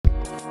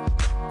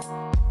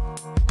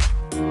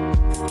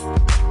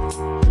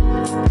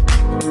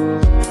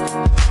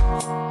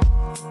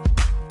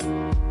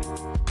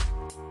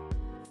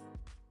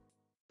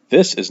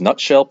This is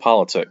Nutshell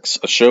Politics,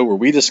 a show where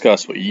we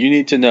discuss what you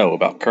need to know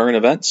about current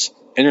events,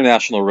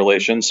 international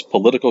relations,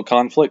 political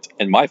conflict,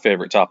 and my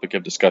favorite topic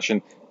of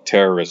discussion,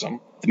 terrorism.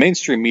 The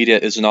mainstream media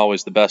isn't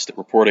always the best at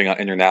reporting on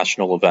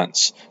international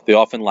events. They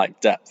often lack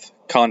depth,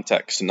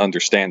 context, and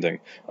understanding,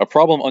 a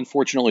problem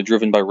unfortunately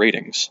driven by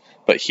ratings.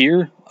 But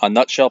here, on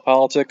Nutshell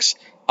Politics,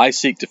 I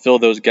seek to fill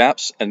those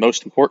gaps, and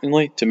most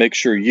importantly, to make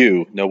sure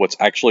you know what's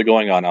actually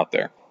going on out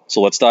there. So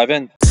let's dive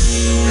in.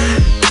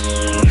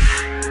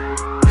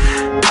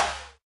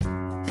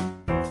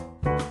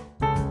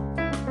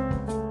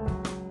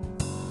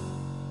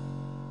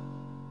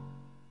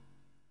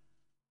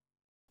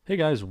 Hey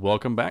guys,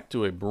 welcome back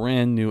to a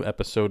brand new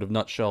episode of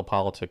Nutshell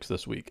Politics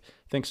this week.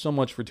 Thanks so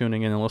much for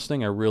tuning in and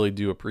listening. I really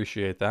do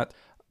appreciate that.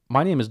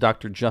 My name is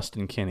Dr.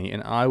 Justin Kinney,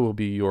 and I will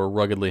be your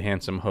ruggedly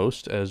handsome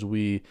host as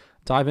we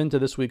dive into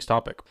this week's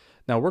topic.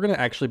 Now, we're going to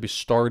actually be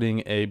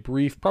starting a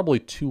brief, probably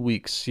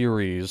 2-week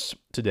series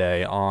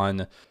today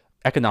on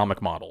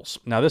economic models.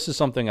 Now, this is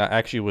something I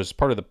actually was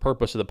part of the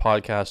purpose of the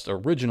podcast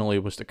originally,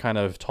 was to kind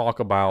of talk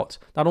about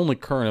not only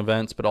current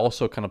events, but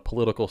also kind of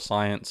political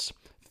science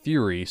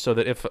theory, so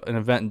that if an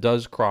event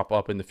does crop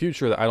up in the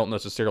future that I don't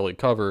necessarily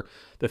cover,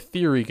 the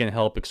theory can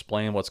help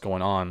explain what's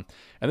going on.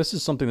 And this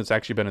is something that's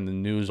actually been in the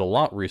news a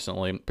lot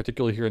recently,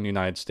 particularly here in the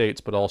United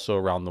States, but also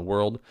around the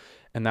world,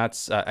 and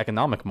that's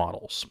economic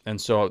models. And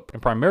so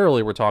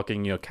primarily we're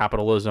talking,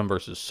 capitalism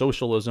versus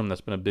socialism. That's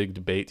been a big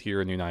debate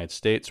here in the United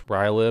States where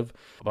I live,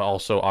 but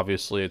also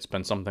obviously it's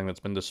been something that's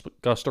been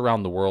discussed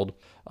around the world,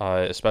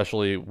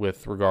 especially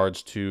with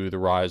regards to the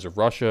rise of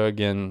Russia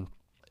again.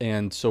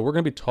 And so we're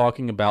going to be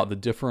talking about the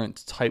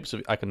different types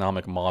of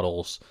economic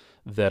models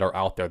that are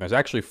out there. There's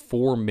actually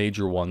 4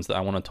 major ones that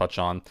I want to touch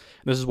on.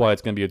 This is why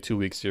it's going to be a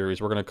 2-week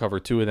series. We're going to cover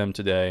 2 of them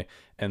today,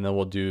 and then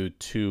we'll do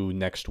 2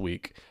 next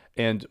week.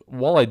 And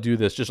while I do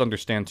this, just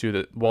understand too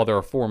that while there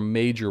are 4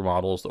 major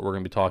models that we're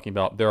going to be talking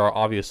about, there are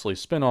obviously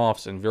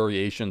spin-offs and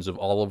variations of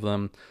all of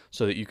them,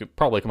 so that you could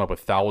probably come up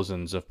with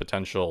thousands of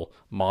potential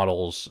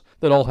models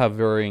that all have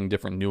varying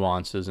different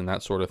nuances and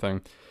that sort of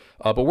thing.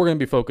 But we're going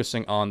to be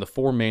focusing on the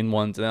 4 main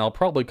ones, and I'll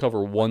probably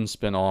cover 1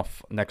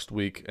 spin-off next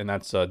week, and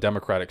that's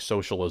democratic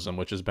socialism,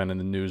 which has been in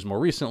the news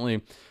more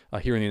recently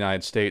here in the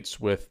United States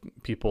with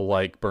people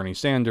like Bernie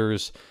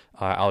Sanders,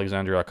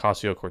 Alexandria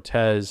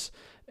Ocasio-Cortez,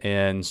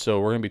 and so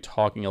we're going to be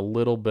talking a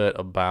little bit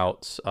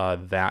about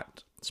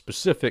that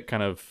specific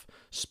kind of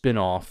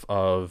spin-off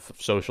of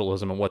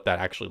socialism and what that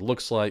actually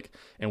looks like,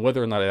 and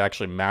whether or not it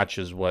actually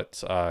matches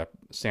what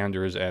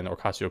Sanders and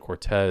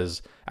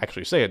Ocasio-Cortez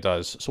actually say it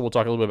does. So we'll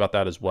talk a little bit about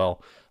that as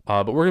well.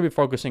 But we're going to be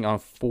focusing on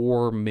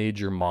 4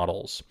 major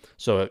models.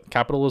 So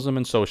capitalism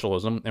and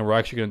socialism, and we're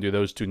actually going to do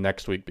those 2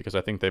 next week because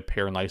I think they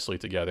pair nicely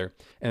together.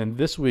 And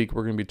this week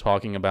we're going to be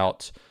talking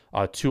about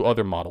 2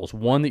 other models.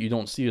 One that you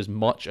don't see as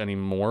much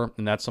anymore,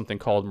 and that's something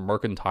called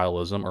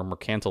mercantilism or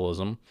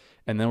mercantilism.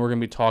 And then we're going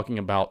to be talking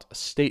about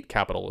state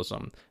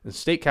capitalism. And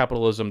state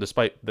capitalism,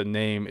 despite the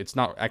name, it's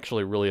not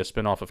actually really a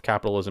spin-off of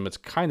capitalism. It's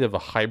kind of a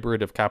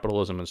hybrid of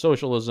capitalism and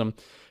socialism,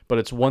 but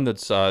it's one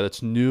that's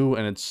new,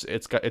 and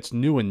it's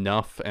new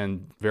enough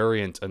and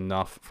variant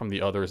enough from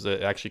the others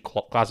that it actually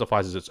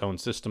classifies as its own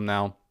system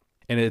now.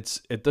 And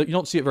you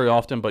don't see it very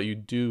often, but you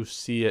do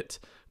see it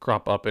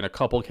crop up in a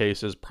couple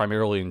cases,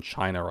 primarily in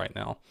China right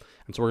now.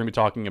 And so we're going to be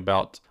talking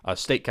about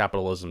state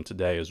capitalism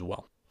today as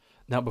well.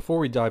 Now, before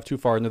we dive too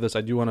far into this,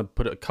 I do want to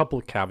put a couple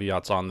of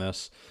caveats on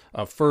this.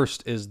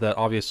 First is that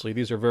obviously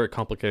these are very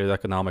complicated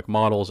economic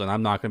models, and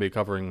I'm not going to be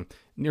covering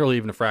nearly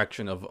even a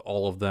fraction of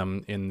all of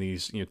them in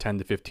these 10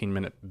 to 15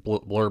 minute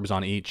blurbs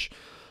on each.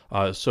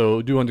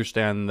 So do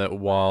understand that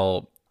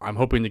while I'm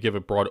hoping to give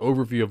a broad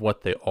overview of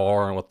what they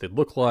are and what they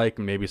look like,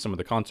 and maybe some of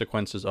the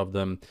consequences of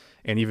them,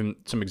 and even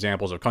some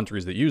examples of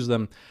countries that use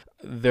them,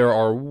 there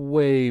are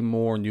way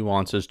more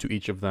nuances to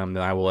each of them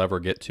than I will ever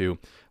get to.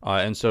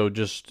 And so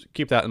just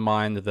keep that in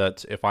mind,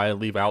 that if I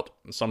leave out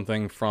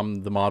something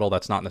from the model,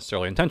 that's not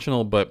necessarily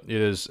intentional, but it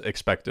is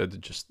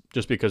expected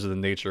just because of the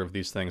nature of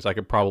these things. I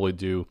could probably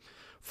do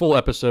full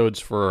episodes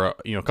for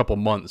a couple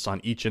months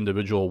on each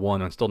individual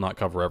one and still not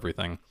cover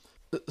everything.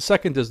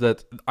 Second is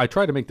that I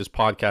try to make this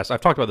podcast,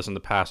 I've talked about this in the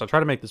past, I try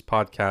to make this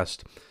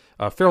podcast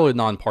fairly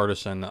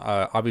nonpartisan.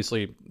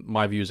 Obviously,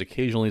 my views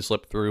occasionally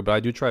slip through, but I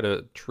do try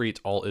to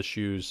treat all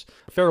issues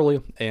fairly,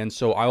 and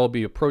so I will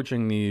be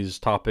approaching these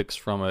topics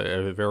from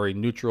a very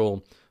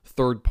neutral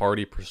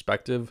third-party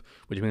perspective,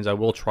 which means I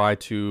will try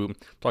to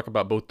talk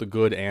about both the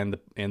good and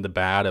the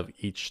bad of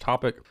each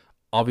topic.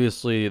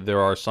 Obviously, there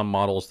are some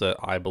models that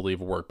I believe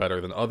work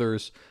better than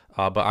others,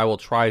 but I will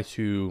try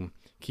to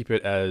keep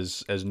it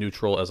as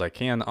neutral as I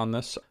can on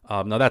this.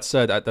 Now that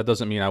said, that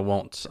doesn't mean I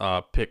won't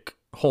pick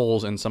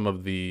holes in some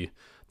of the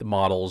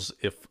models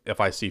if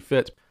I see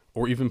fit,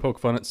 or even poke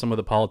fun at some of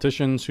the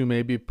politicians who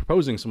may be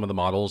proposing some of the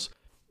models.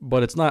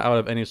 But it's not out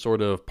of any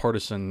sort of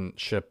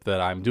partisanship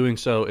that I'm doing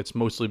so. It's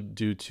mostly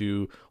due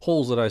to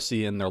holes that I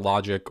see in their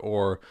logic,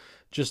 or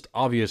just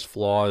obvious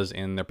flaws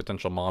in their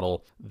potential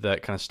model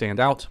that kind of stand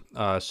out.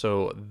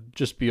 So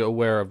just be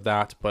aware of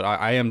that. But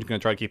I am going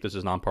to try to keep this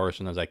as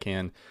nonpartisan as I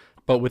can.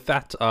 But with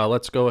that,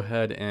 let's go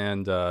ahead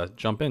and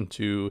jump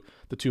into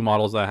the two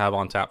models that I have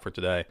on tap for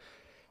today.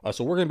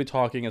 So we're going to be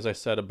talking, as I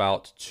said,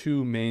 about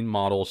two main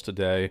models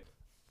today.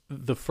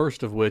 The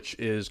first of which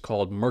is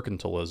called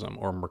mercantilism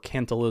or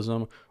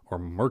mercantilism.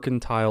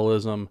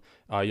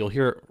 You'll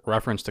hear it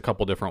referenced a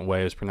couple different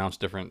ways, pronounced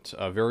different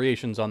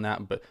variations on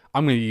that, but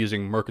I'm going to be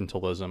using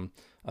mercantilism.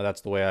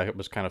 That's the way I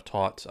was kind of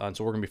taught. And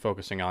so we're going to be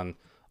focusing on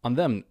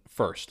them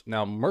first.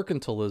 Now,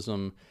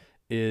 mercantilism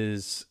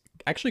is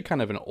actually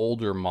kind of an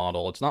older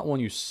model. It's not one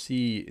you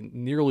see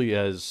nearly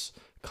as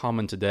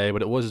common today,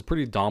 but it was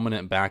pretty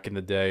dominant back in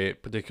the day,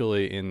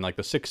 particularly in like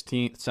the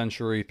 16th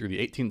century through the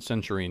 18th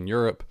century in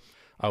Europe.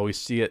 We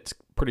see it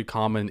pretty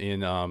common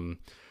in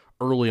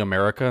early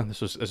America.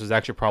 This is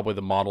actually probably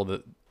the model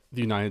that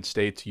the United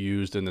States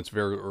used in its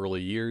very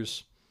early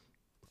years.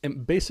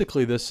 And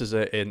basically, this is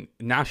a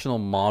national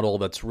model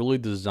that's really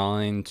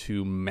designed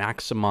to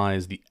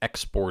maximize the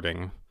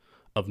exporting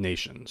of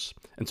nations.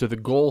 And so the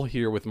goal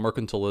here with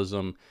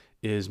mercantilism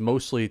is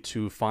mostly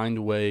to find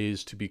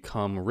ways to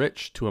become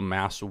rich, to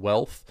amass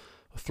wealth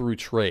through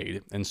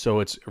trade. And so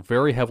it's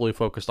very heavily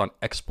focused on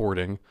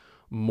exporting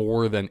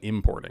more than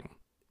importing.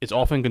 It's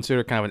often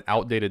considered kind of an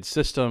outdated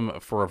system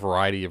for a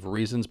variety of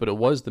reasons, but it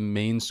was the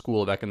main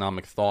school of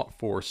economic thought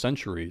for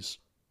centuries.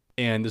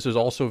 And this is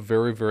also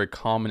very, very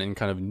common in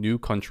kind of new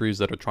countries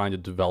that are trying to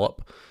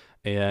develop,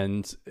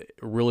 and it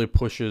really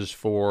pushes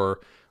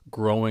for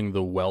growing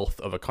the wealth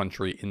of a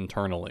country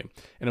internally.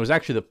 And it was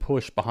actually the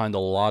push behind a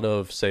lot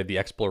of, say, the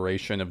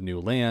exploration of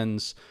new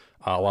lands,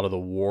 a lot of the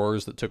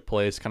wars that took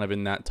place kind of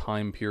in that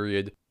time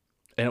period.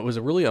 And it was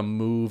really a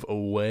move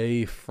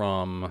away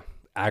from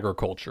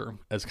agriculture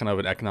as kind of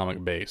an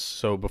economic base.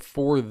 So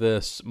before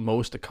this,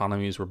 most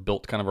economies were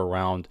built kind of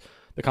around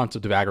the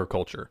concept of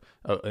agriculture,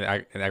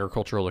 an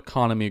agricultural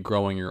economy,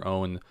 growing your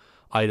own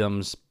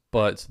items.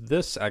 But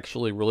this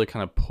actually really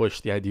kind of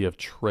pushed the idea of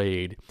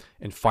trade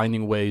and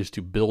finding ways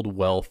to build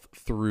wealth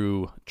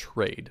through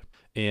trade.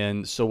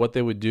 And so what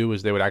they would do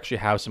is they would actually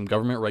have some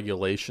government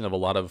regulation of a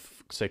lot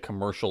of, say,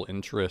 commercial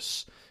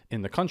interests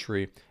in the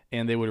country,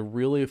 and they would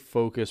really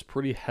focus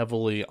pretty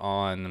heavily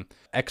on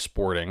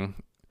exporting,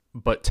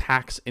 but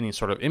tax any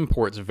sort of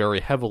imports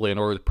very heavily in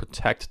order to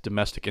protect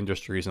domestic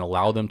industries and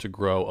allow them to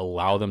grow,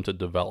 allow them to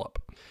develop.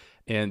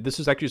 And this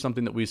is actually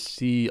something that we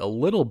see a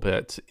little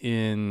bit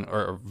in,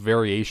 or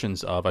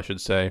variations of, I should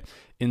say,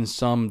 in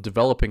some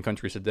developing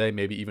countries today,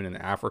 maybe even in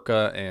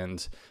Africa,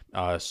 and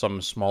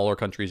some smaller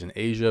countries in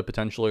Asia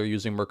potentially are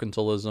using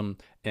mercantilism.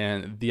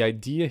 And the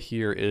idea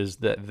here is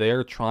that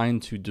they're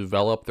trying to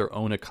develop their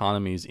own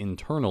economies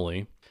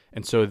internally.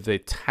 And so they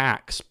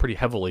pretty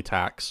heavily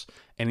tax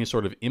any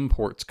sort of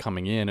imports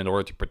coming in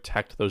order to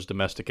protect those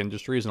domestic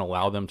industries and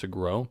allow them to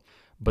grow.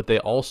 But they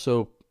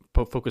also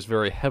focus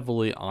very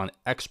heavily on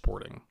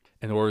exporting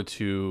in order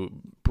to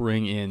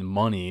bring in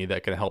money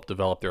that can help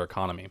develop their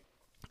economy.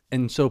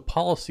 And so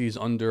policies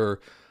under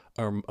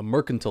a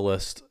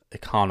mercantilist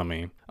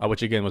economy,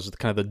 which again was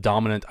kind of the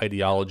dominant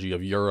ideology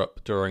of Europe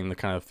during the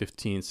kind of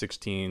 15th,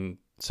 16th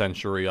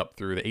century up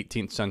through the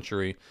 18th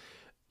century,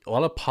 a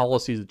lot of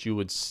policies that you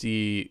would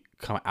see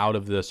come out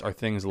of this are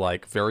things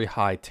like very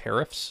high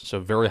tariffs, so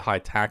very high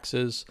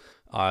taxes.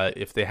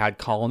 If they had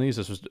colonies,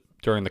 this was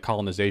during the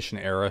colonization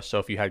era. So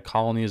if you had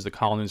colonies, the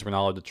colonies were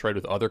not allowed to trade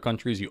with other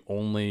countries. You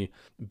only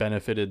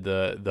benefited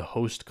the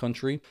host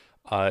country.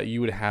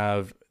 You would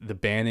have the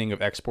banning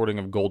of exporting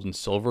of gold and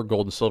silver.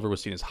 Gold and silver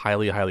was seen as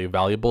highly, highly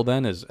valuable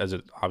then, as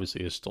it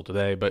obviously is still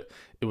today. But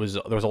there was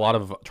a lot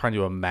of trying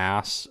to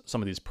amass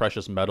some of these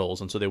precious metals,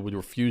 and so they would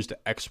refuse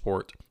to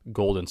export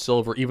gold and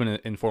silver, even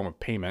in form of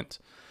payment.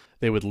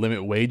 They would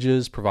limit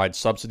wages, provide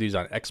subsidies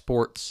on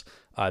exports.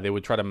 They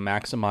would try to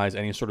maximize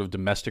any sort of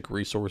domestic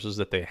resources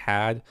that they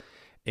had.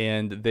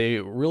 And they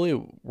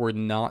really were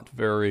not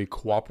very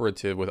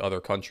cooperative with other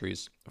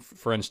countries.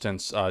 For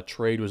instance,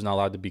 trade was not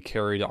allowed to be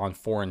carried on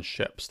foreign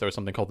ships. There was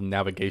something called the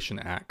Navigation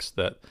Acts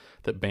that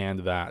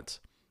banned that.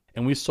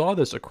 And we saw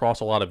this across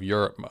a lot of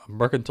Europe.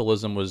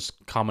 Mercantilism was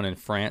common in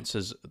France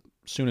as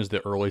soon as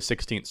the early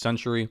 16th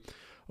century,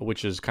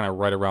 which is kind of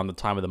right around the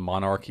time of the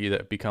monarchy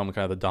that became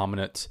kind of the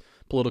dominant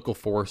political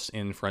force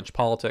in French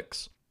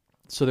politics.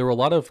 So there were a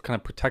lot of kind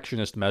of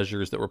protectionist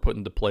measures that were put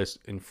into place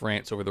in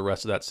France over the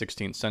rest of that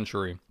 16th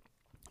century.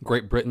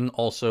 Great Britain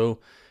also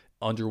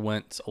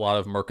underwent a lot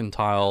of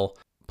mercantile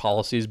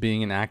policies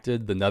being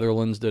enacted. The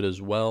Netherlands did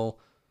as well.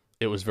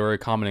 It was very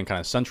common in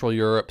kind of Central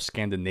Europe.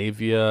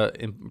 Scandinavia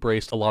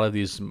embraced a lot of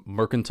these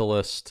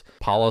mercantilist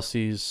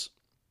policies.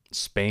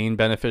 Spain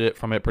benefited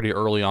from it pretty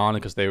early on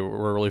because they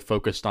were really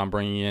focused on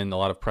bringing in a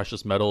lot of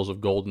precious metals of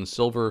gold and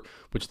silver,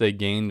 which they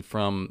gained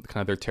from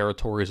kind of their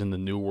territories in the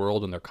New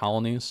World and their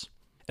colonies.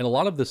 And a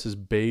lot of this is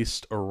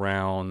based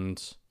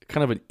around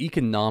kind of an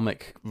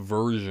economic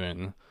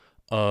version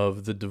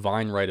of the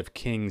divine right of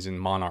kings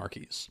and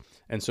monarchies.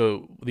 And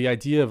so the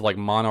idea of like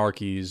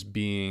monarchies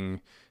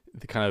being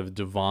the kind of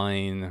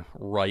divine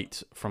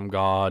right from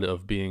God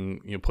of being,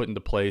 put into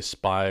place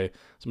by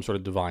some sort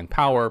of divine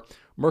power.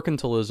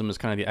 Mercantilism is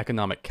kind of the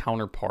economic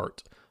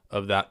counterpart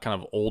of that kind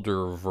of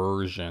older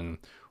version,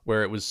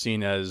 where it was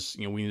seen as,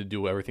 we need to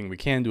do everything we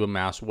can to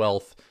amass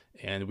wealth,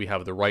 and we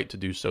have the right to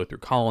do so through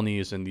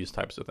colonies and these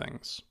types of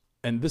things.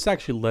 And this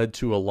actually led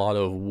to a lot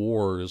of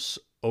wars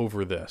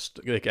over this.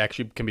 It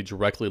actually can be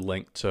directly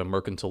linked to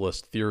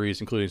mercantilist theories,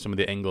 including some of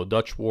the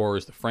Anglo-Dutch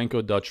Wars, the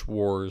Franco-Dutch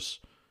Wars,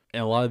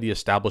 and a lot of the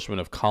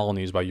establishment of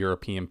colonies by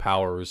European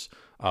powers,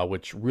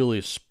 which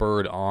really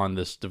spurred on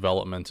this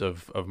development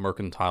of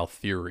mercantile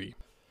theory.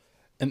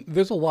 And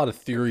there's a lot of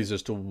theories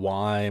as to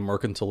why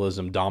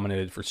mercantilism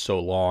dominated for so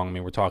long. I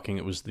mean, we're talking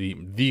it was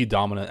the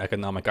dominant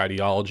economic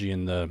ideology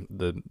in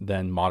the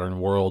then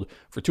modern world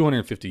for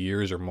 250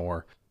 years or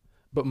more.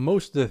 But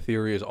most of the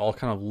theories all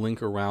kind of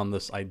link around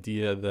this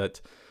idea that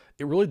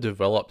it really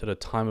developed at a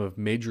time of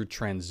major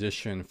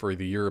transition for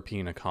the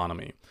European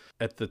economy.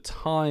 At the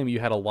time, you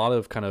had a lot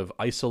of kind of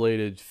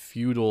isolated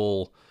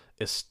feudal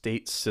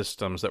estate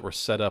systems that were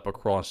set up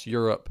across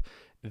Europe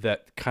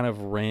that kind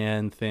of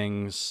ran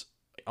things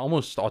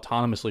almost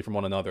autonomously from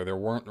one another. There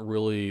weren't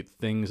really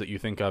things that you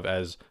think of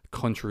as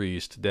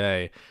countries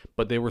today,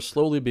 but they were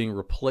slowly being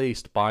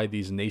replaced by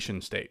these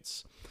nation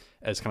states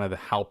as kind of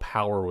how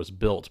power was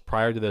built.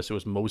 Prior to this, it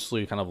was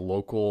mostly kind of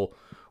local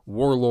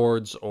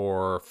warlords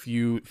or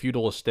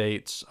feudal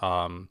estates,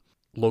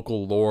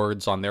 local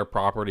lords on their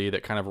property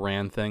that kind of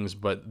ran things,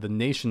 but the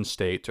nation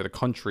state or the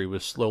country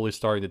was slowly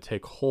starting to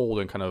take hold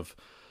and kind of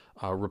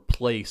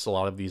replace a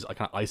lot of these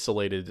kind of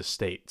isolated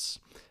estates.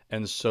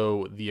 And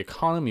so the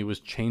economy was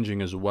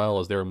changing as well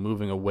as they were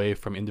moving away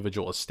from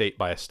individual estate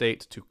by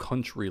estate to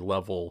country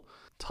level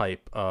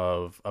type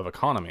of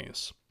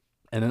economies.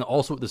 And then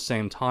also at the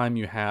same time,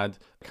 you had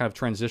kind of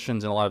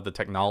transitions in a lot of the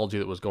technology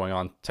that was going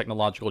on,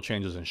 technological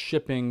changes in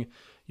shipping.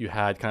 You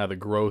had kind of the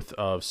growth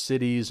of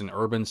cities and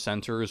urban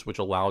centers, which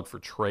allowed for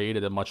trade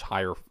at a much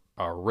higher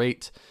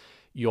rate.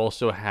 You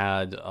also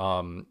had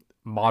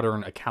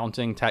modern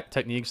accounting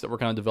techniques that were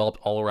kind of developed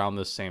all around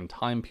this same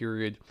time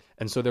period.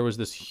 And so there was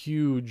this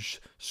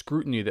huge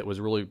scrutiny that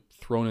was really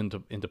thrown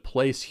into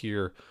place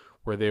here,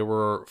 where they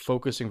were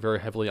focusing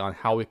very heavily on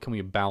how can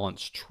we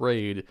balance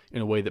trade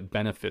in a way that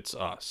benefits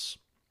us.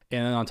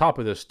 And on top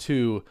of this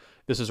too,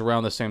 this is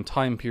around the same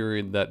time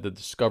period that the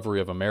discovery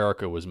of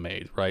America was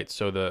made, right?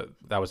 So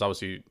that was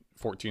obviously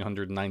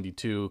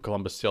 1492,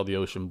 Columbus sailed the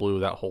ocean blue,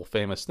 that whole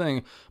famous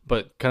thing.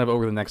 But kind of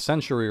over the next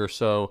century or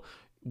so,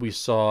 we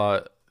saw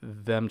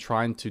them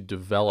trying to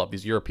develop,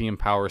 these European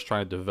powers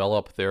trying to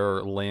develop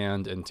their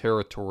land and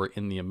territory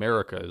in the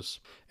Americas.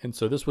 And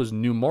so this was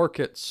new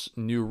markets,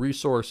 new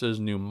resources,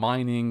 new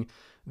mining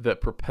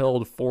that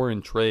propelled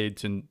foreign trade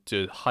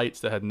to heights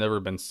that had never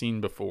been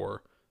seen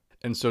before.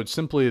 And so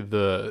simply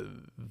the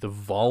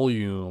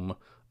volume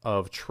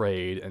of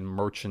trade and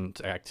merchant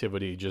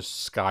activity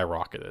just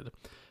skyrocketed.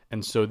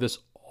 And so this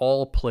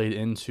all played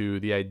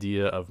into the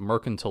idea of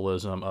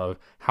mercantilism, of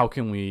how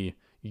can we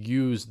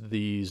use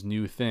these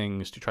new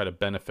things to try to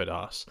benefit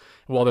us.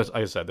 Well, there's,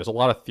 like I said, there's a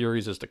lot of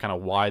theories as to kind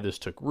of why this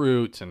took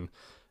root and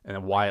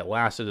why it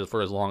lasted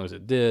for as long as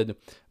it did.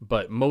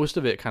 But most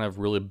of it kind of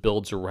really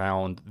builds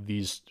around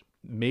these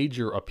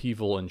major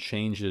upheaval and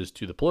changes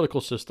to the political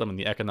system and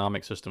the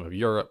economic system of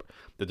Europe,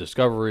 the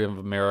discovery of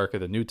America,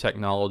 the new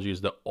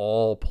technologies that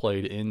all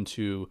played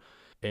into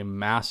a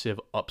massive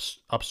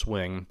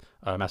upswing,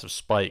 a massive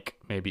spike,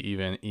 maybe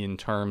even in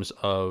terms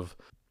of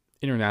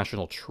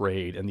international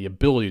trade and the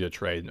ability to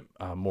trade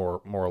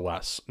more or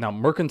less. Now,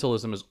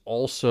 mercantilism is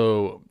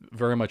also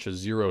very much a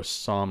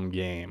zero-sum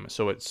game.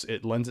 So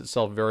it lends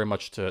itself very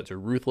much to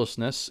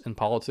ruthlessness in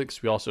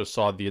politics. We also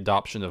saw the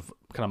adoption of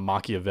kind of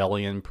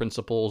Machiavellian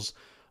principles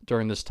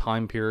during this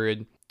time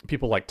period.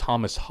 People like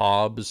Thomas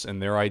Hobbes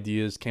and their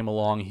ideas came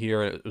along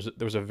here.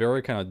 There was a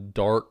very kind of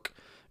dark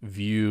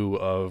view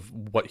of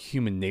what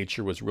human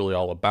nature was really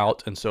all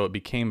about. And so it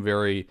became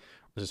very,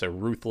 as I say,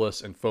 ruthless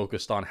and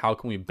focused on how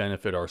can we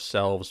benefit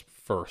ourselves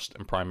first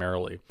and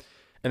primarily.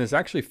 And it's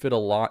actually fit a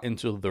lot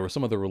into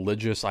some of the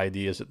religious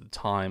ideas at the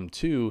time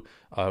too,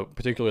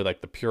 particularly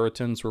like the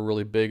Puritans were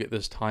really big at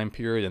this time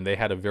period, and they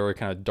had a very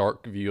kind of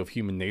dark view of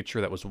human nature.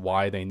 That was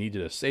why they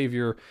needed a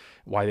savior,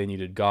 why they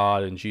needed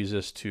God and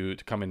Jesus to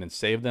come in and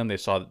save them. They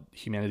saw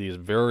humanity as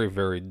very,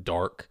 very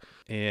dark.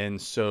 And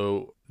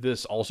so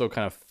this also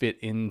kind of fit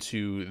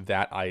into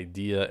that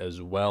idea as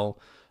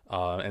well.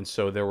 And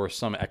so there were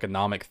some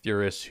economic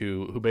theorists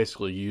who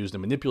basically used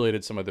and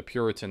manipulated some of the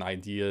Puritan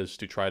ideas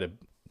to try to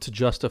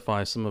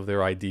justify some of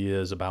their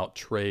ideas about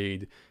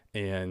trade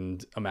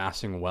and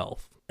amassing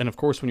wealth. And of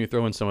course, when you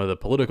throw in some of the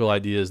political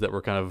ideas that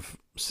were kind of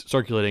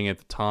circulating at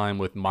the time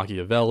with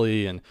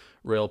Machiavelli and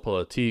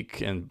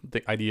Realpolitik and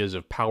the ideas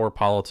of power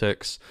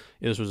politics,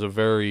 this was a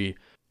very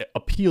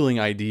appealing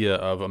idea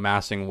of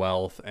amassing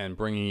wealth and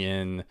bringing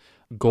in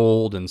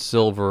gold and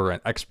silver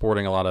and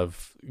exporting a lot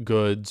of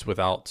goods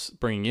without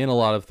bringing in a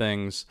lot of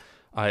things.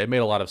 It made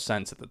a lot of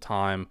sense at the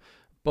time.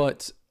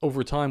 But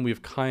over time,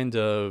 we've kind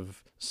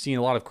of seen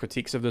a lot of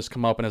critiques of this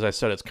come up. And as I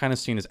said, it's kind of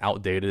seen as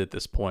outdated at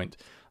this point.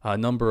 A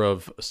number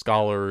of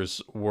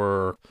scholars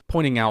were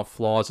pointing out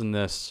flaws in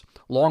this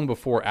long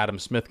before Adam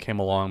Smith came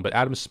along. But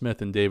Adam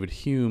Smith and David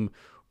Hume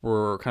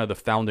were kind of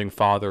the founding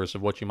fathers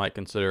of what you might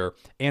consider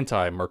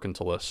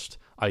anti-mercantilist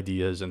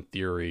ideas and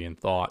theory and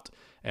thought.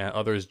 And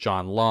others,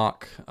 John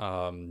Locke,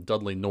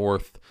 Dudley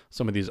North,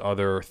 some of these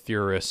other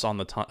theorists on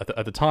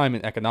at the time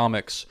in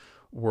economics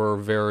were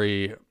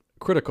very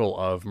critical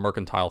of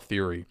mercantile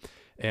theory.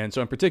 And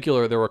so in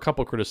particular, there were a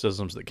couple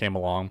criticisms that came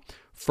along.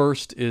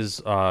 First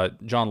is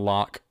John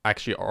Locke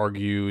actually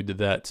argued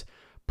that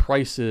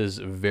prices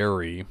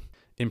vary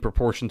in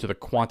proportion to the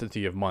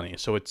quantity of money.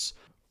 So it's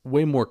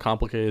way more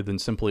complicated than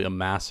simply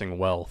amassing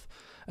wealth.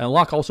 And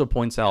Locke also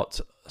points out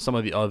some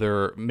of the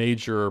other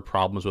major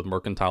problems with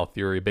mercantile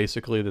theory,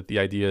 basically that the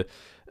idea,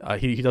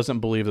 he doesn't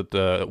believe that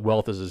the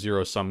wealth is a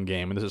zero-sum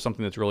game. And this is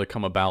something that's really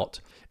come about,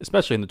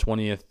 especially in the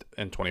 20th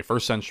and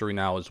 21st century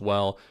now as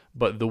well.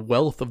 But the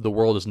wealth of the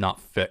world is not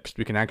fixed.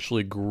 We can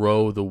actually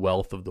grow the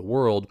wealth of the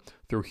world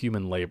through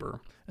human labor.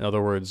 In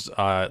other words,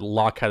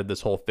 Locke had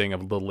this whole thing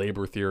of the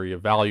labor theory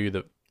of value,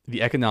 that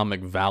the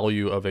economic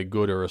value of a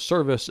good or a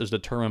service is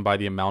determined by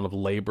the amount of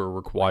labor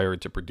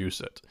required to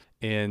produce it.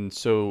 And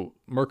so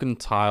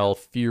mercantile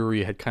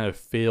theory had kind of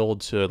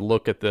failed to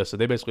look at this. So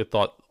they basically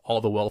thought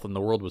all the wealth in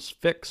the world was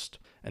fixed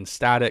and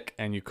static,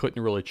 and you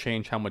couldn't really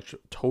change how much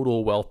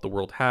total wealth the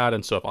world had.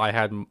 And so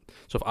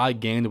if I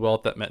gained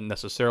wealth, that meant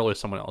necessarily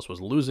someone else was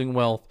losing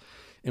wealth.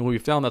 And we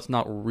found that's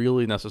not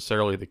really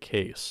necessarily the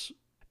case.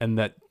 And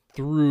that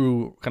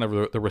through kind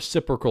of the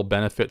reciprocal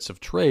benefits of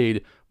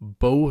trade,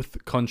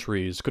 both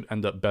countries could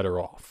end up better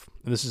off.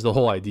 And this is the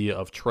whole idea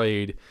of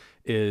trade,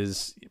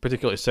 is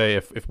particularly, say,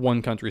 if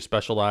one country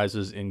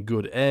specializes in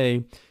good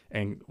A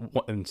and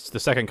the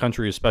second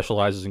country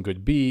specializes in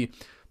good B,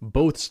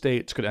 both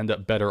states could end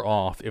up better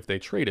off if they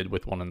traded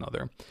with one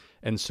another.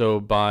 And so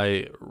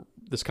by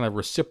this kind of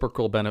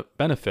reciprocal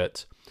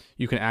benefit,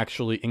 you can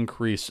actually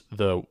increase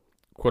the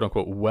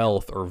quote-unquote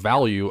wealth or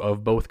value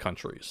of both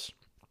countries.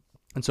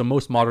 And so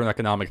most modern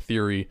economic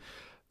theory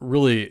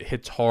really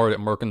hits hard at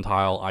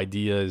mercantile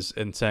ideas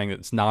and saying that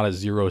it's not a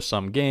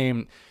zero-sum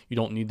game. You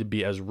don't need to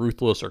be as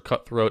ruthless or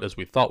cutthroat as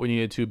we thought we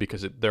needed to,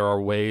 because there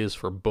are ways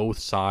for both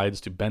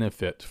sides to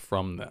benefit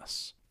from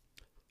this.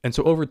 And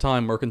so over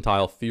time,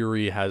 mercantile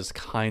theory has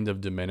kind of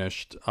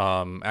diminished,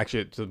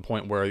 actually to the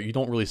point where you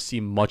don't really see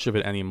much of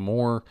it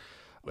anymore,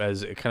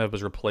 as it kind of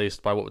was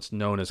replaced by what's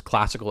known as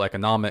classical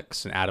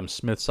economics and Adam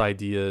Smith's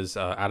ideas.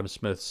 Adam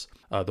Smith's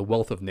The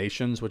Wealth of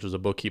Nations, which was a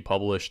book he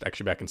published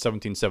actually back in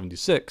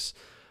 1776,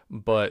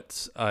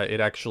 but it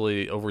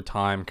actually over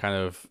time kind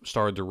of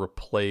started to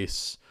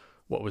replace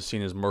what was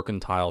seen as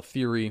mercantile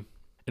theory.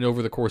 And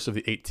over the course of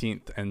the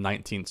 18th and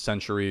 19th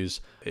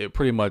centuries, it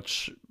pretty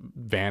much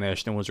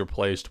vanished and was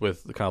replaced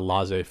with the kind of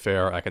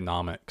laissez-faire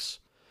economics.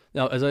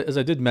 Now, as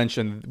I did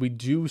mention, we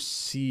do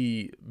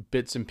see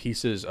bits and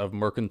pieces of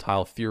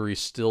mercantile theory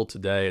still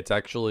today. It's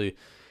actually,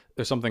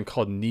 there's something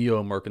called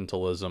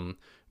neo-mercantilism,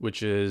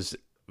 which is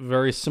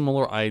very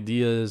similar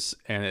ideas,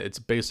 and it's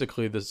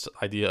basically this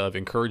idea of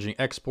encouraging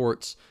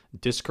exports,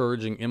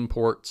 discouraging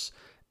imports,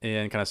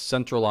 and kind of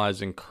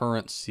centralizing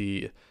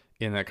currency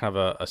in a kind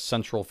of a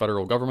central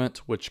federal government,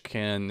 which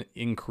can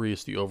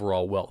increase the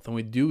overall wealth. And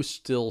we do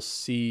still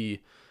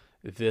see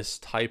this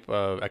type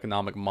of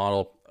economic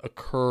model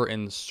occur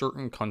in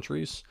certain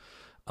countries,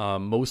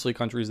 mostly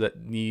countries that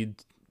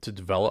need to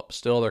develop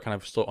still. They're kind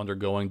of still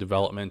undergoing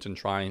development and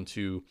trying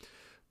to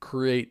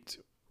create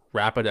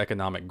rapid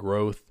economic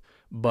growth.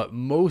 But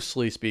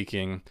mostly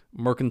speaking,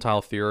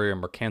 mercantile theory or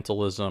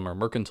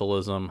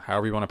mercantilism,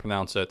 however you want to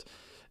pronounce it,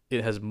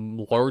 it has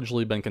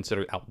largely been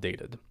considered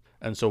outdated.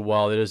 And so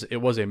while it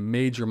was a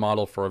major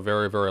model for a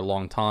very, very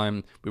long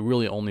time, we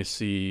really only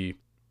see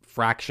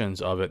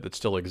fractions of it that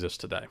still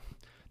exist today.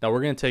 Now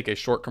we're going to take a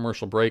short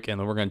commercial break, and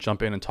then we're going to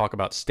jump in and talk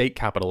about state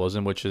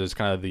capitalism, which is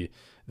kind of the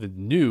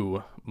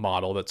new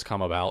model that's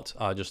come about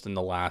just in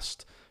the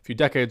last few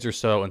decades or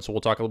so. And so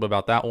we'll talk a little bit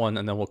about that one,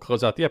 and then we'll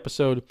close out the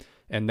episode.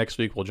 And next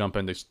week we'll jump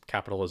into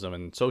capitalism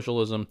and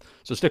socialism.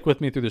 So stick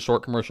with me through the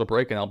short commercial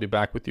break, and I'll be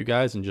back with you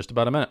guys in just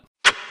about a minute.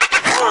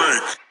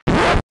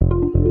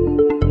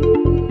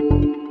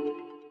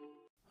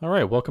 All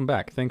right, welcome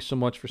back. Thanks so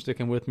much for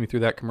sticking with me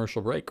through that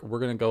commercial break. We're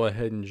going to go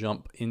ahead and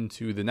jump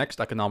into the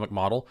next economic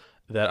model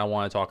that I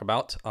want to talk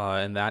about,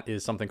 and that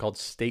is something called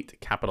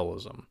state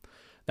capitalism.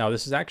 Now,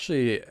 this is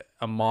actually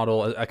a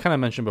model, I kind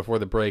of mentioned before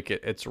the break,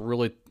 it's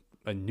really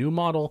a new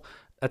model.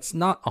 That's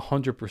not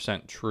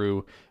 100%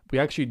 true. We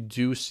actually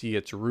do see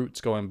its roots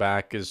going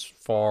back as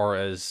far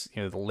as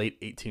the late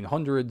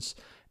 1800s,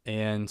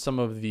 and some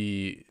of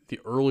the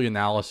early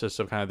analysis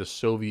of kind of the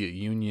Soviet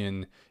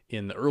Union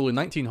in the early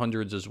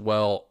 1900s as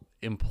well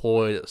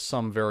employed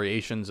some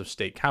variations of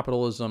state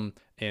capitalism,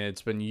 and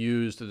it's been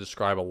used to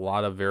describe a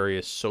lot of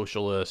various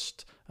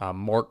socialist,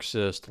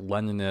 Marxist,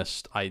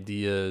 Leninist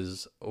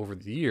ideas over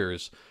the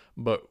years.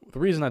 But the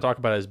reason I talk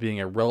about it as being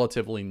a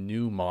relatively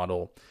new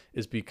model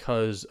is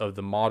because of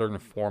the modern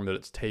form that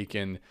it's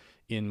taken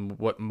in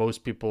what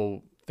most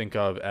people think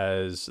of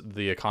as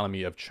the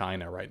economy of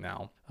China right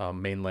now,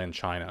 mainland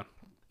China.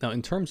 Now,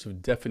 in terms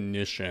of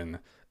definition,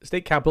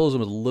 state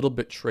capitalism is a little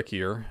bit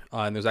trickier,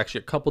 and there's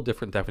actually a couple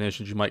different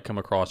definitions you might come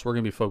across. We're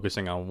going to be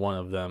focusing on one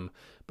of them,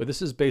 but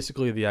this is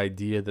basically the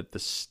idea that the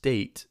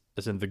state,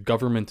 as in the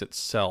government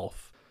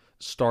itself,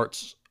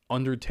 starts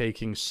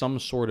undertaking some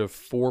sort of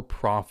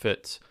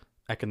for-profit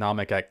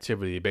economic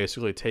activity,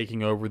 basically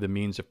taking over the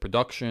means of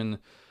production,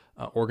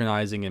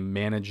 organizing and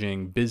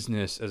managing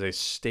business as a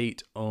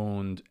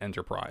state-owned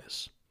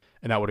enterprise.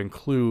 And that would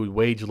include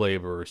wage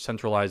labor,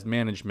 centralized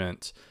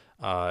management,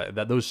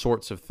 those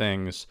sorts of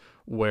things,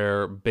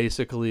 where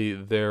basically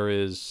there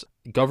is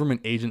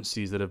government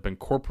agencies that have been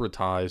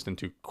corporatized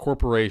into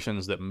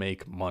corporations that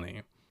make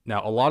money.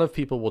 Now, a lot of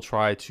people will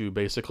try to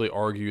basically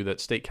argue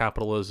that state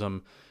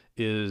capitalism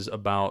is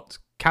about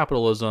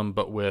capitalism,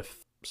 but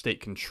with state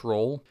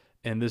control.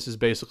 And this is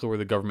basically where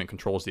the government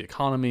controls the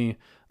economy,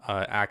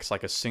 acts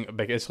like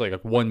basically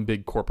like one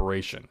big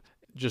corporation.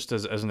 Just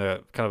as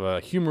a kind of a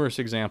humorous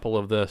example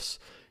of this,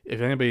 if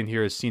anybody in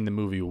here has seen the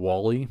movie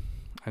WALL-E,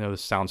 I know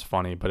this sounds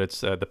funny, but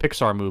it's the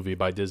Pixar movie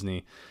by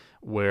Disney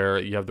where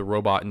you have the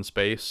robot in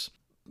space.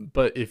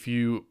 But if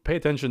you pay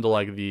attention to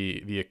like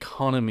the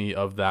economy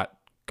of that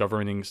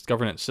governance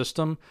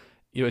system,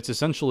 it's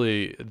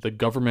essentially the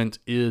government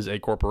is a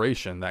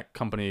corporation. That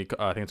company,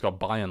 I think it's called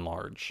By and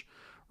Large,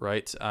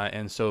 right?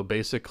 And so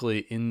basically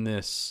in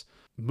this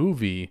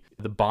movie,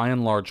 the By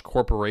and Large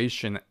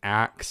corporation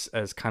acts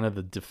as kind of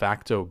the de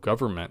facto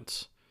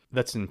government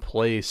that's in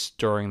place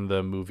during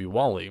the movie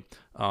WALL-E.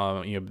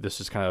 This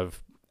is kind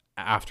of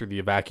after the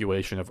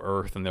evacuation of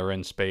Earth, and they're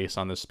in space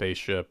on this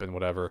spaceship and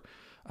whatever.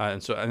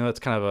 And so I know that's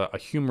kind of a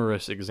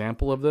humorous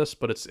example of this,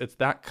 but it's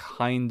that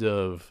kind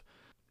of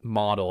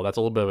model. That's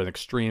a little bit of an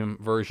extreme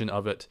version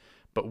of it,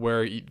 but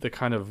where the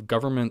kind of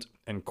government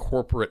and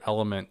corporate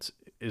element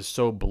is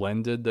so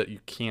blended that you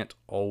can't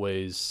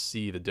always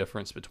see the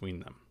difference between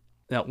them.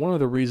 Now, one of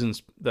the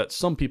reasons that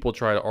some people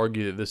try to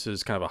argue that this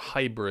is kind of a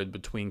hybrid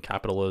between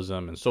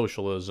capitalism and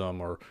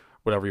socialism, or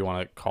whatever you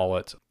want to call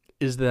it,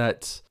 is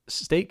that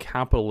state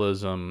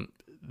capitalism,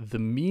 the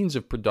means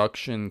of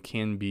production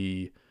can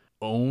be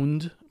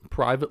owned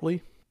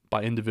privately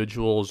by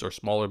individuals or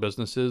smaller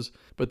businesses,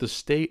 but the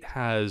state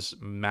has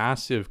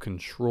massive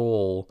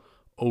control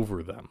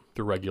over them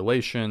through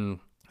regulation,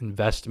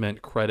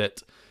 investment,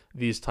 credit,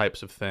 these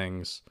types of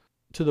things,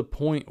 to the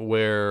point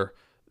where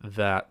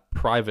that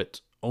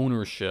private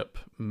ownership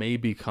may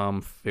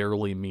become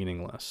fairly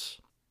meaningless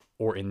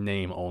or in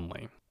name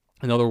only.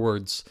 In other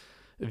words,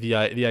 the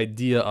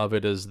idea of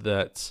it is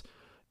that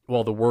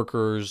while the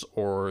workers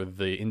or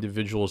the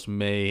individuals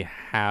may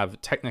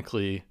have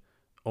technically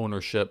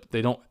ownership,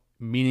 they don't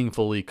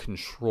meaningfully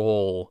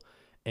control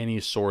any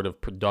sort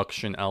of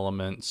production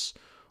elements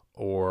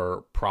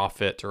or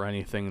profit or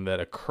anything that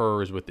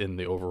occurs within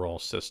the overall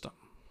system.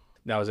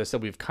 Now, as I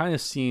said, we've kind of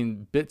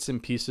seen bits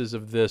and pieces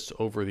of this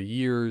over the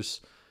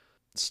years.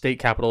 State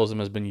capitalism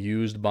has been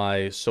used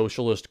by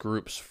socialist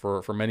groups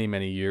for many,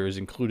 many years,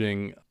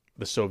 including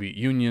the Soviet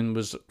Union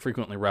was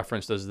frequently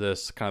referenced as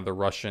this, kind of the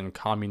Russian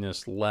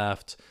communist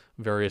left,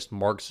 various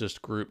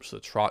Marxist groups, the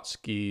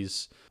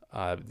Trotskys,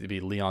 to be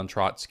Leon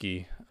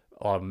Trotsky,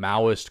 a lot of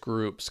Maoist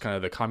groups, kind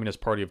of the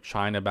Communist Party of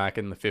China back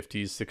in the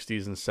 50s,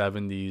 60s, and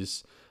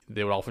 70s.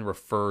 They would often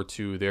refer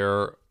to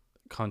their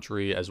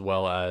country as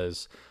well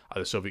as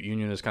the Soviet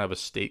Union as kind of a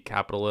state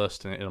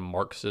capitalist in a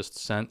Marxist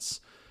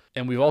sense.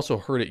 And we've also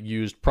heard it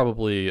used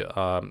probably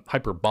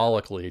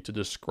hyperbolically to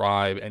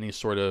describe any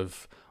sort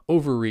of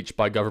overreach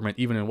by government,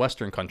 even in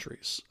Western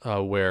countries,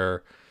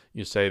 where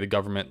you say the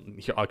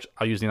government,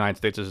 I'll use the United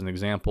States as an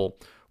example,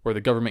 where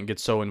the government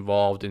gets so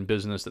involved in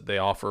business that they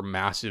offer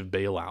massive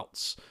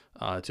bailouts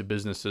to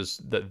businesses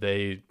that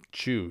they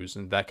choose,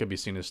 and that could be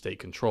seen as state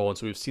control. And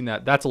so we've seen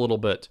that. That's a little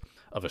bit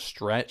of a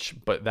stretch,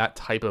 but that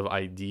type of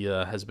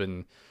idea has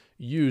been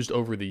used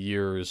over the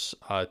years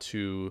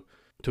to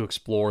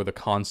explore the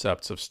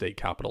concepts of state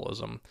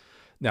capitalism.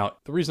 Now,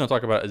 the reason I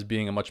talk about it as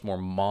being a much more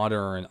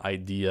modern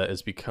idea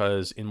is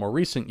because in more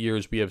recent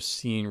years, we have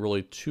seen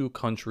really two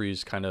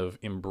countries kind of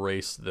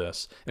embrace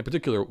this. In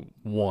particular,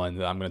 one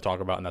that I'm going to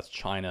talk about, and that's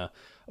China.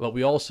 But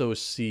we also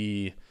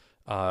see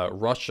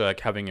Russia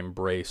having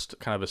embraced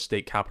kind of a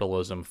state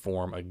capitalism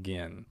form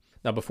again.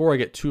 Now, before I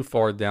get too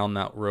far down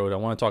that road, I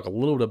want to talk a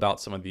little bit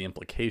about some of the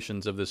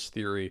implications of this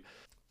theory.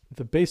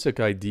 The basic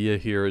idea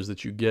here is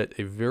that you get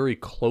a very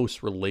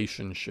close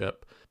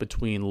relationship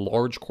between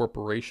large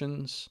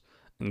corporations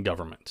and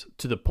government,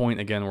 to the point,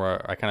 again,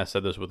 where I kind of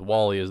said this with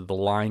WALL-E, is the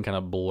line kind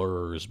of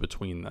blurs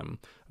between them.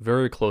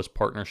 Very close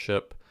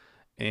partnership,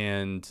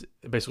 and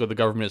basically the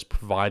government is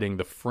providing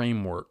the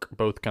framework,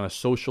 both kind of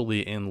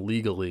socially and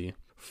legally,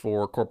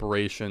 for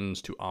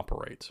corporations to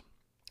operate.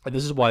 And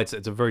this is why it's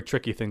a very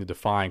tricky thing to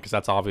define, because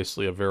that's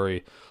obviously a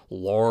very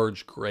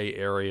large gray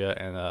area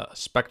and a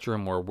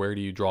spectrum where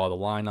do you draw the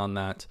line on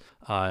that?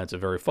 It's a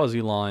very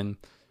fuzzy line.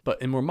 But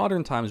in more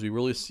modern times, we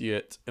really see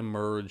it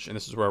emerge, and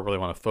this is where I really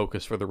want to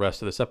focus for the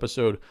rest of this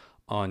episode,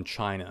 on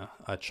China.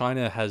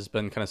 China has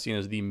been kind of seen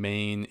as the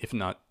main, if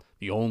not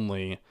the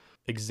only,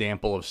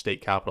 example of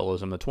state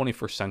capitalism in the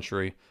 21st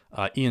century.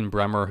 Ian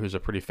Bremmer, who's a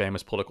pretty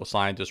famous political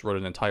scientist, wrote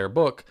an entire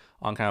book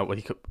on kind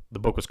of the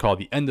book was called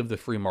The End of the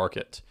Free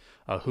Market,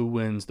 Who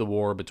Wins the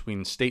War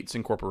Between States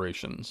and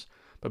Corporations.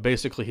 But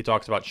basically, he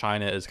talks about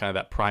China as kind of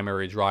that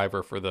primary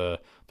driver for the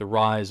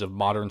rise of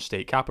modern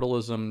state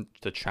capitalism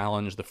to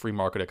challenge the free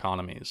market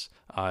economies.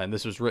 And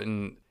this was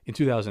written in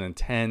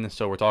 2010,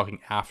 so we're talking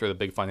after the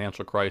big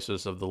financial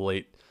crisis of the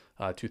late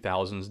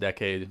 2000s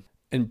decade.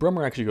 And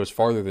Bremer actually goes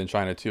farther than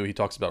China, too. He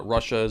talks about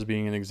Russia as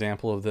being an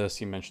example of this.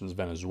 He mentions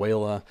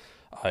Venezuela,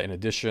 in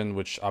addition,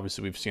 which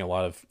obviously we've seen a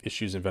lot of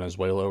issues in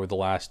Venezuela over the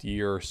last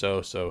year or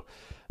so. So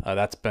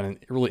that's been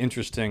a really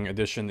interesting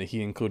addition that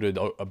he included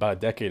about a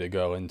decade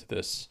ago into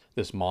this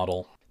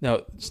model.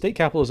 Now, state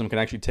capitalism can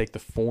actually take the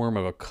form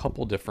of a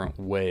couple different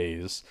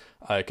ways.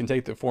 It can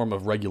take the form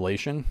of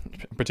regulation,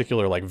 in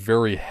particular, like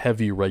very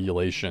heavy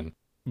regulation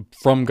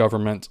from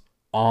government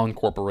on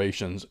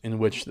corporations, in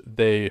which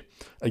they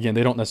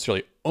don't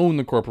necessarily own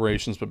the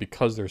corporations, but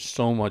because there's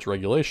so much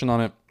regulation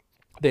on it,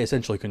 they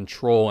essentially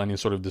control any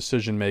sort of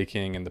decision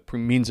making and the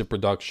means of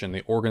production.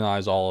 They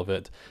organize all of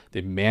it.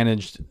 They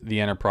manage the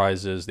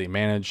enterprises. They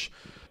manage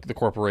the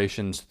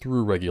corporations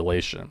through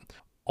regulation.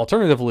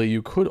 Alternatively,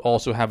 you could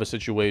also have a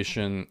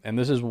situation, and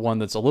this is one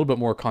that's a little bit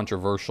more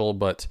controversial,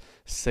 but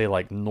say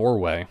like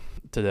Norway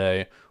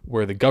today,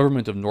 where the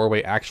government of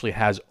Norway actually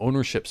has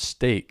ownership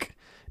stake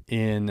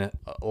in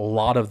a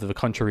lot of the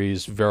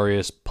country's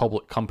various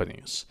public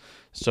companies.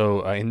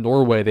 So in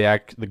Norway,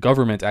 the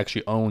government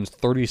actually owns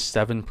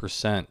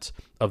 37%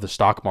 of the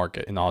stock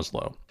market in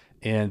Oslo.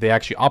 And they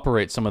actually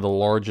operate some of the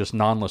largest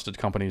non-listed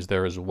companies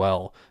there as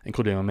well,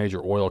 including a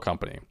major oil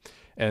company.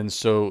 And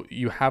so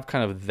you have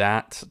kind of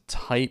that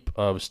type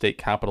of state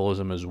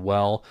capitalism as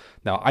well.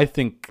 Now, I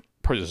think,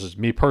 this is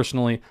me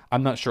personally,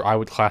 I'm not sure I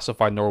would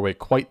classify Norway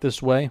quite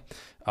this way.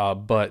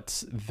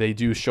 But they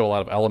do show a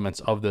lot of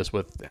elements of this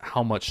with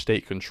how much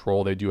state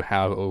control they do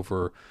have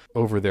over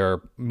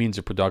their means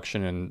of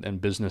production and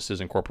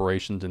businesses and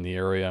corporations in the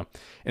area,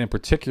 and in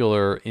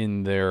particular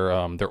in their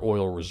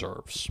oil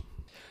reserves.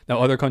 Now,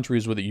 other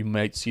countries where you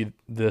might see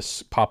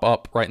this pop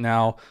up right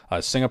now,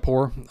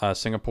 Singapore.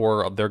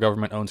 Singapore, their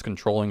government owns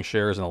controlling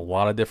shares in a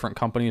lot of different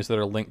companies that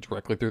are linked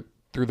directly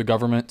through the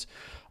government.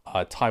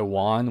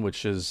 Taiwan,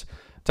 which is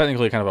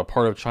technically kind of a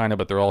part of China,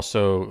 but they're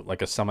also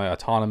like a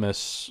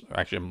semi-autonomous,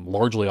 actually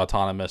largely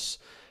autonomous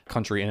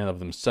country in and of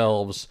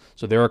themselves.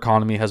 So their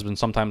economy has been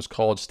sometimes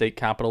called state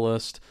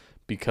capitalist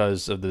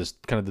because of this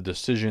kind of the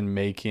decision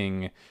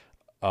making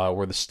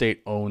where the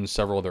state owns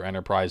several of their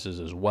enterprises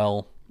as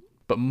well.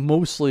 But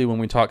mostly when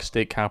we talk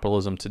state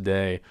capitalism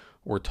today,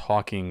 we're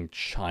talking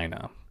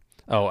China.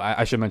 Oh,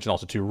 I should mention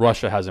also too,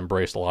 Russia has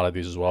embraced a lot of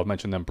these as well. I've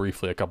mentioned them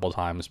briefly a couple of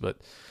times, but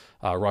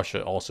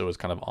Russia also is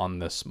kind of on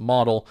this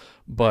model.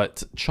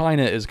 But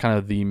China is kind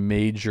of the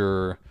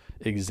major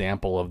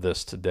example of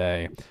this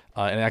today.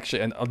 And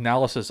actually an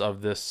analysis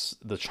of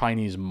the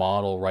Chinese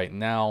model right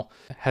now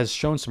has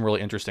shown some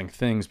really interesting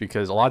things,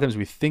 because a lot of times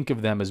we think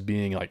of them as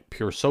being like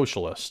pure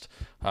socialist,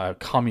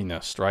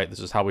 communist, right? This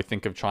is how we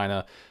think of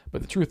China.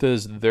 But the truth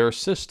is their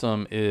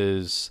system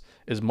is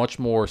much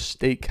more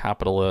state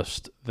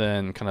capitalist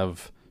than kind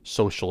of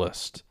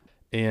socialist.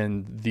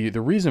 And the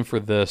reason for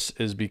this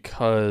is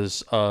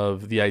because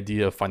of the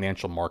idea of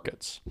financial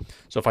markets.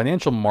 So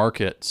financial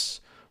markets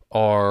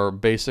are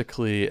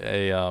basically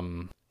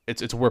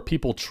it's where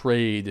people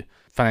trade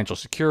financial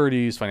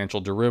securities, financial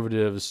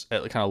derivatives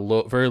at kind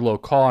of very low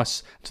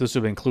costs. So this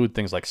would include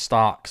things like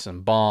stocks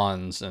and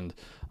bonds, and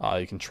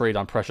you can trade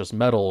on precious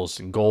metals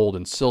and gold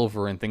and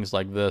silver and things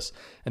like this.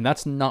 And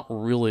that's not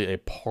really a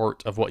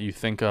part of what you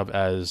think of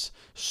as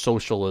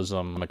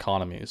socialism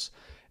economies.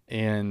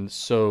 And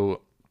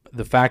so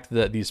the fact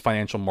that these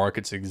financial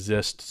markets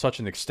exist to such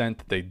an extent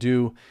that they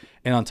do,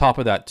 and on top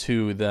of that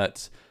too,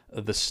 that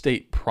the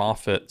state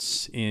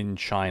profits in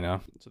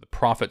China, so the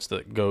profits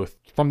that go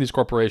from these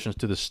corporations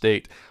to the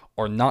state,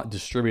 are not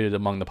distributed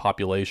among the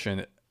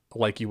population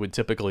like you would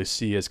typically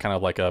see as kind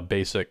of like a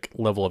basic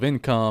level of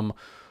income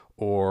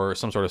or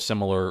some sort of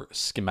similar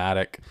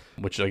schematic,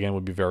 which again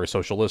would be very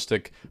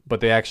socialistic, but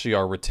they actually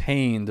are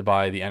retained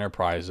by the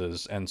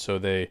enterprises. And so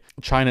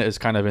China is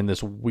kind of in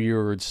this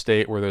weird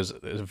state where there's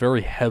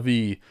very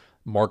heavy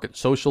market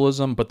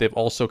socialism, but they've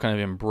also kind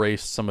of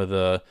embraced some of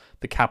the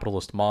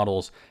capitalist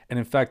models. And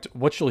in fact,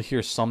 what you'll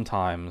hear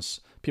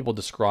sometimes people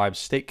describe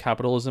state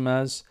capitalism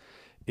as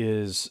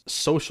is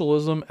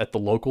socialism at the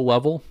local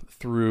level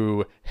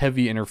through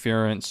heavy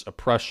interference,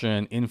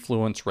 oppression,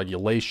 influence,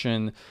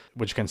 regulation,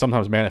 which can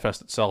sometimes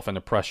manifest itself in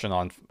oppression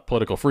on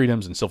political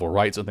freedoms and civil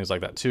rights and things like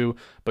that too.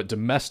 But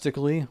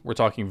domestically, we're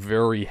talking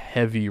very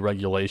heavy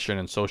regulation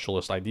and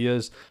socialist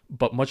ideas,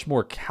 but much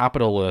more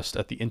capitalist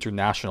at the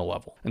international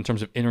level in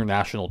terms of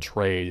international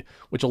trade,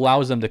 which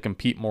allows them to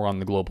compete more on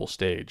the global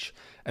stage.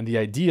 And the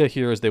idea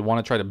here is they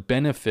want to try to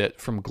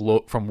benefit from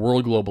world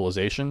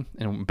globalization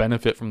and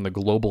benefit from the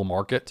global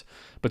market,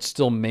 but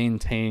still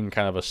maintain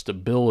kind of a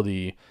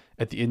stability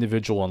at the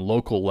individual and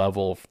local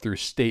level through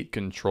state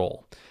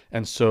control.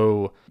 And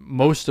so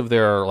most of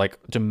their like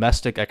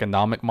domestic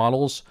economic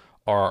models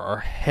are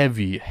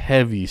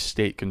heavy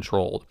state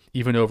controlled,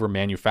 even over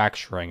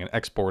manufacturing and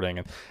exporting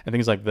and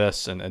things like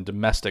this and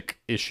domestic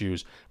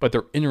issues. But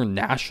their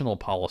international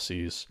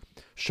policies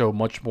show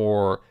much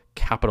more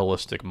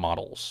capitalistic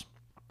models.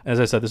 As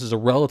I said, this is a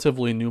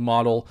relatively new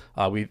model.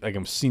 We've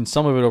seen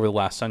some of it over the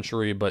last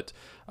century, but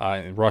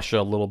in Russia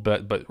a little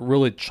bit. But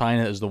really,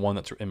 China is the one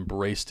that's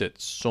embraced it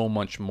so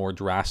much more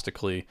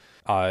drastically,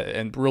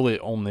 and really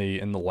only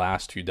in the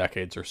last few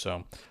decades or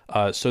so.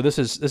 So this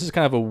is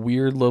kind of a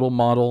weird little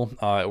model.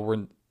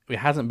 It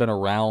hasn't been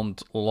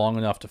around long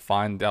enough to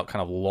find out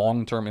kind of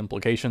long-term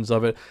implications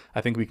of it.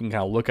 I think we can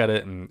kind of look at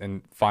it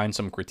and find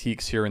some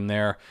critiques here and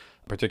there,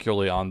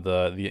 particularly on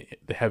the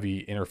heavy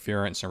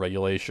interference and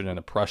regulation and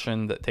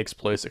oppression that takes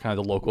place at kind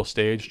of the local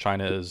stage.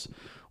 China is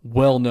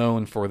well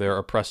known for their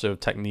oppressive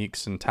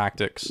techniques and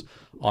tactics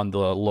on the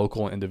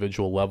local and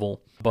individual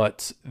level.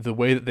 But the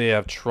way that they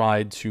have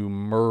tried to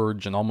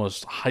merge and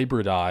almost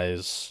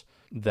hybridize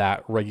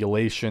that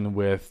regulation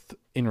with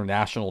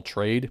international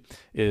trade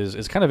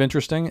is kind of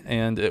interesting,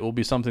 and it will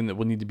be something that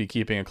we'll need to be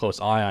keeping a close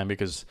eye on,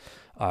 because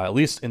at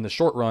least in the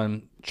short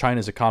run,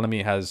 China's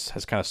economy has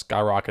kind of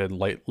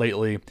skyrocketed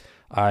lately.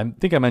 I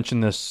think I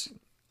mentioned this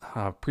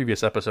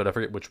previous episode, I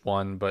forget which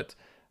one, but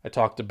I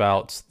talked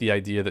about the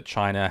idea that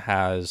China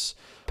has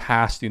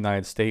passed the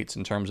United States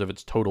in terms of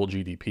its total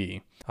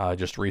GDP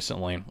just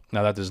recently.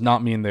 Now, that does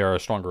not mean they are a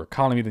stronger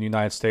economy than the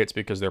United States,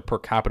 because their per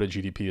capita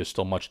GDP is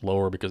still much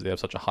lower because they have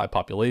such a high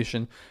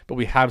population, but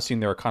we have seen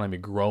their economy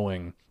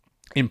growing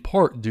in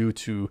part due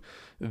to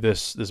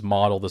this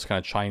model, this kind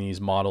of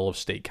Chinese model of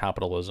state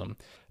capitalism.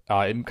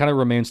 It kind of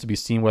remains to be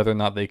seen whether or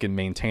not they can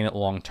maintain it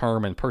long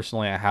term. And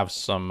personally, I have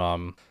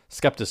some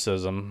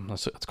skepticism,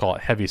 let's call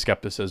it heavy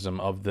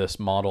skepticism, of this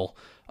model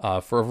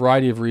for a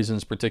variety of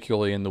reasons,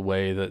 particularly in the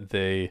way that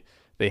they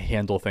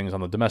handle things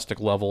on the domestic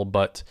level.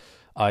 But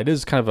it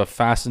is kind of a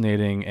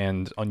fascinating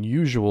and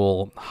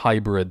unusual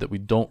hybrid that we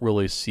don't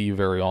really see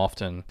very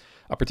often,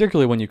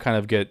 particularly when you kind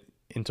of get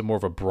into more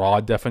of a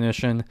broad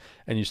definition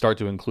and you start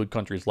to include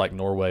countries like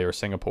Norway or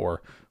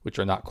Singapore, which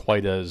are not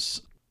quite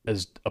as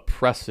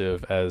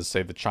oppressive as,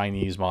 say, the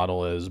Chinese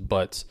model is,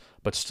 but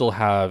still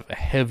have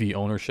heavy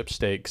ownership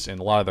stakes in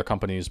a lot of their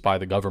companies by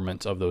the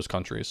government of those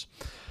countries.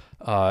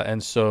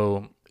 And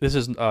so this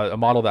is a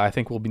model that I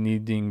think we'll be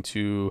needing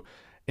to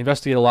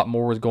investigate a lot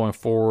more with going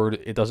forward.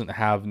 It doesn't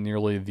have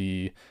nearly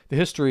the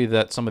history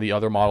that some of the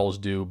other models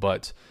do,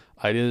 but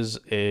it is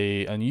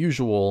a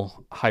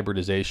unusual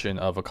hybridization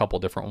of a couple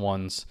different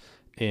ones,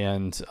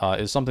 and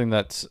is something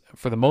that,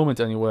 for the moment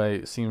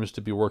anyway, seems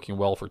to be working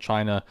well for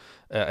China,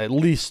 at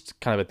least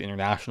kind of at the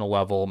international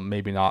level,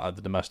 maybe not at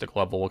the domestic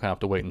level. We'll kind of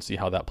have to wait and see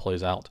how that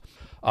plays out.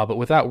 But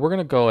with that, we're going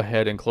to go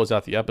ahead and close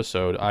out the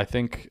episode. I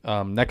think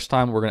next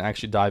time we're going to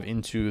actually dive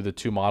into the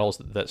two models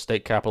that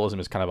state capitalism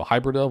is kind of a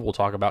hybrid of. We'll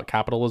talk about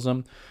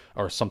capitalism,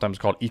 or sometimes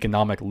called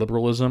economic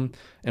liberalism,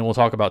 and we'll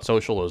talk about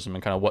socialism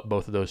and kind of what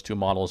both of those two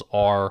models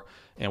are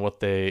and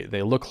what they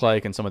look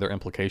like and some of their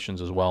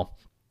implications as well.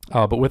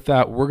 But with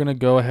that, we're going to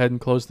go ahead and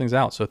close things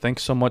out. So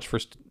thanks so much for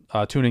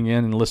tuning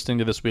in and listening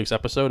to this week's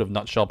episode of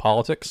Nutshell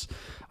Politics.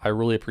 I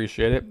really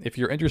appreciate it. If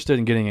you're interested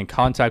in getting in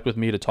contact with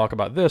me to talk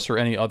about this or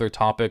any other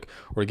topic,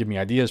 or to give me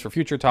ideas for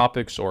future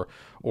topics, or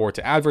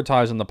to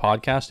advertise on the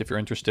podcast, if you're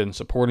interested in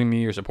supporting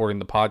me or supporting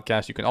the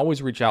podcast, you can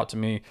always reach out to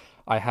me.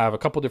 I have a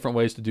couple different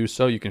ways to do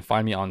so. You can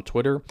find me on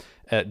Twitter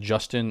at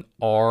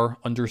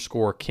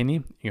JustinR_Kinney.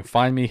 You can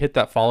find me, hit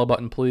that follow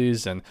button,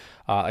 please. And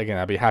again,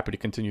 I'd be happy to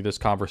continue this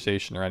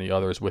conversation or any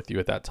others with you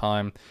at that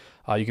time.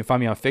 You can find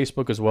me on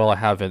Facebook as well. I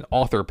have an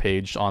author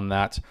page on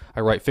that.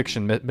 I write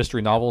fiction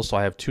mystery novels, so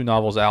I have 2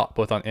 novels out,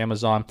 both on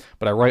Amazon,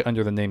 but I write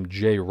under the name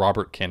J.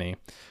 Robert Kinney,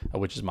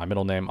 which is my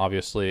middle name,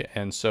 obviously.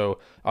 And so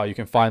you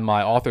can find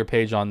my author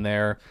page on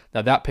there.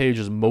 Now, that page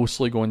is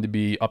mostly going to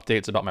be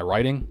updates about my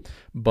writing,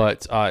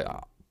 but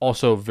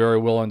also very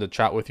willing to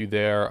chat with you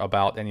there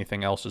about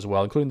anything else as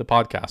well, including the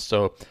podcast.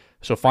 So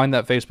find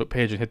that Facebook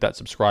page and hit that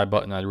subscribe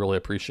button. I'd really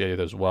appreciate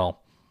it as well.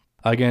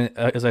 Again,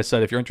 as I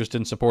said, if you're interested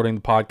in supporting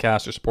the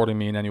podcast or supporting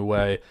me in any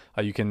way,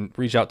 you can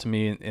reach out to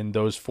me in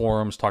those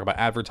forums, talk about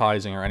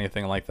advertising or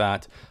anything like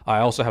that. I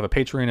also have a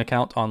Patreon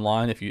account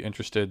online if you're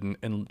interested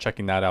in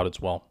checking that out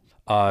as well.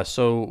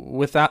 So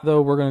with that,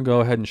 though, we're going to go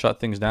ahead and shut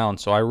things down.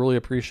 So I really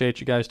appreciate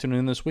you guys tuning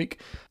in this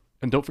week.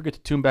 And don't forget to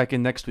tune back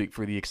in next week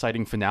for the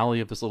exciting finale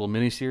of this little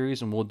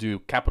mini-series, and we'll do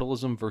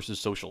capitalism versus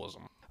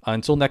socialism.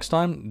 Until next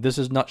time, this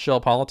is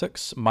Nutshell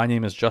Politics. My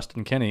name is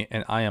Justin Kinney,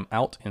 and I am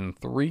out in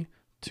 3,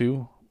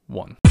 2,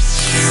 1.